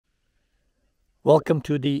Welcome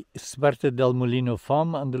to the Suerte del Molino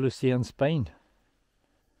farm, Andalusia in Spain.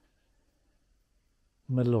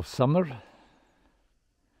 Middle of summer,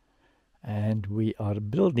 and we are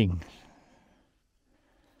building.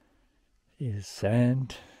 Here's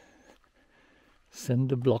sand,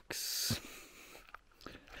 cinder blocks,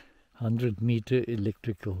 100-meter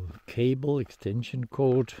electrical cable, extension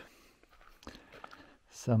cord,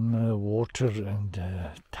 some water and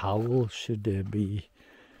towel should there be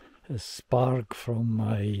a spark from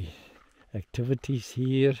my activities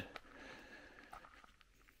here.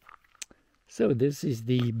 So this is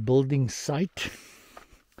the building site.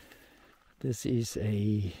 This is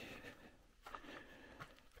a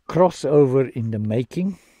crossover in the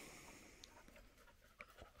making.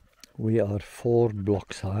 We are 4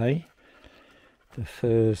 blocks high. The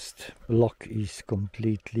first block is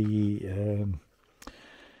completely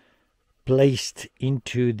placed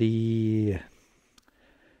into the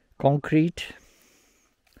concrete.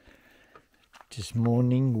 This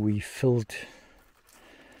morning we filled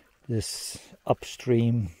this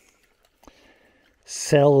upstream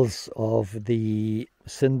cells of the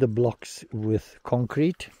cinder blocks with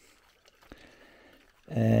concrete,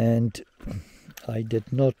 and I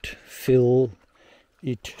did not fill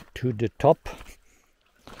it to the top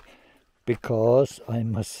because I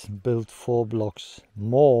must build 4 blocks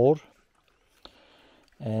more,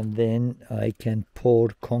 and then I can pour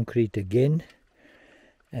concrete again,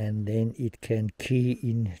 and then it can key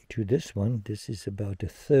into this one. This is about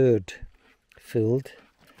 1/3 filled,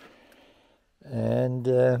 and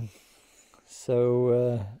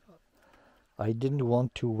so I didn't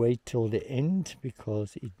want to wait till the end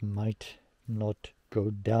because it might not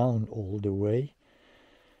go down all the way,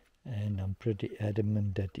 and I'm pretty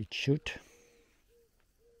adamant that it should.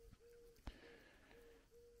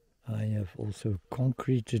 I have also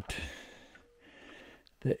concreted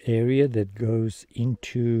the area that goes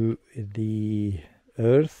into the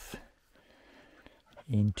earth,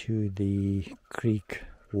 into the creek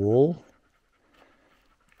wall,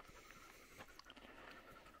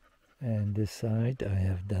 and this side I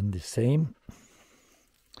have done the same.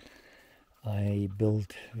 I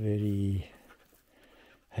built very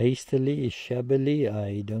hastily, shabbily.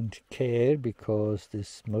 I don't care because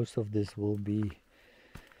most of this will be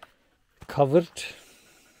covered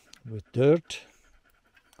with dirt,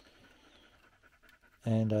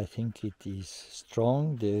 and I think it is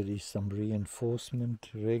strong. There is some reinforcement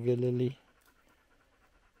regularly.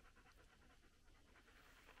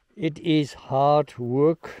 It is hard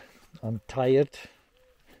work. I'm tired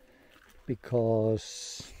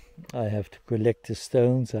because I have to collect the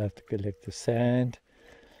stones, I have to collect the sand,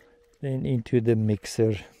 then into the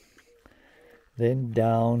mixer, then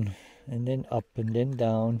down, and then up, and then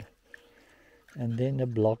down, and then a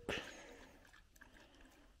block.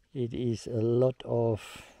 It is a lot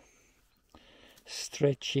of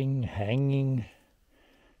stretching, hanging,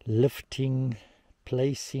 lifting,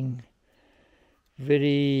 placing,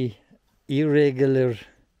 very irregular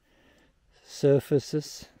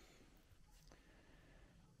surfaces.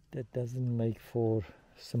 That doesn't make for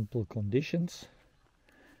simple conditions.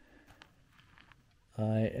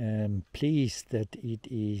 I am pleased that it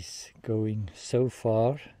is going so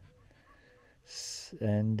far,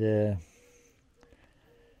 and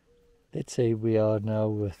let's say we are now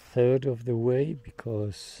 1/3 of the way,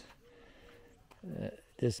 because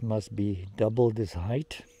this must be double this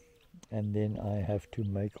height, and then I have to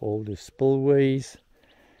make all the spillways,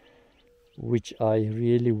 which I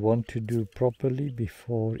really want to do properly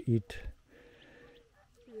before it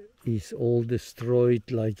is all destroyed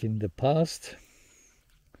like in the past.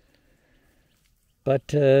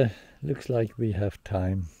 But looks like we have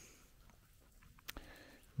time.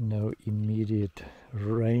 No immediate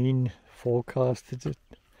rain forecasted,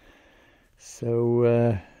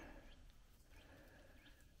 so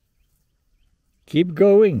keep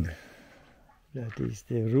going. That is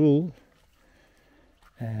the rule.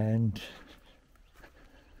 And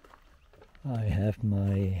I have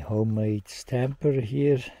my homemade stamper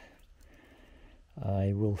here.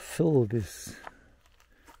 I will fill this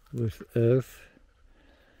with earth,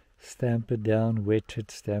 stamp it down, wet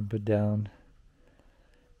it, stamp it down,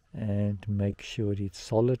 and make sure it's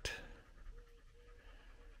solid.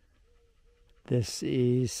 This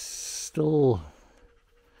is still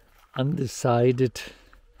undecided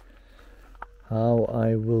how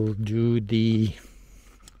I will do the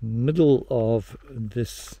middle of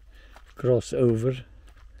this crossover.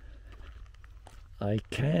 I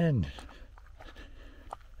can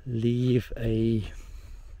leave a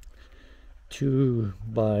 2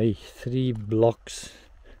 by 3 blocks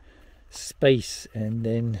space and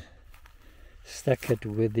then stack it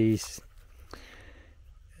with these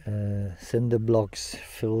cinder blocks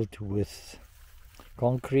filled with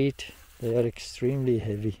concrete. They are extremely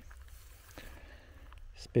heavy,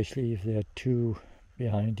 especially if they are two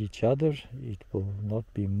behind each other. It will not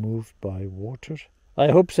be moved by water. I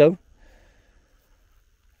hope so.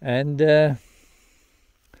 And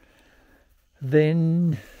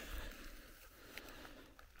then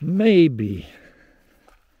maybe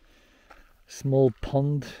small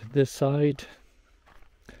pond this side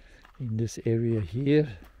in this area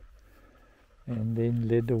here, and then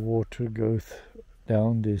let the water go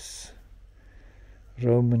down this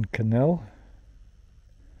Roman canal.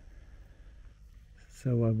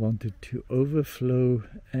 So I want it to overflow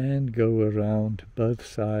and go around both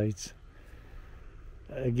sides.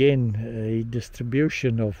 Again, a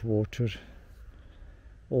distribution of water.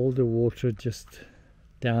 All the water just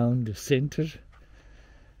down the center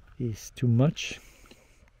is too much.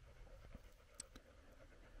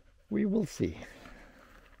 We will see.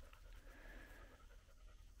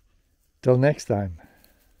 Till next time.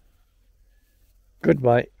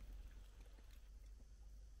 Goodbye.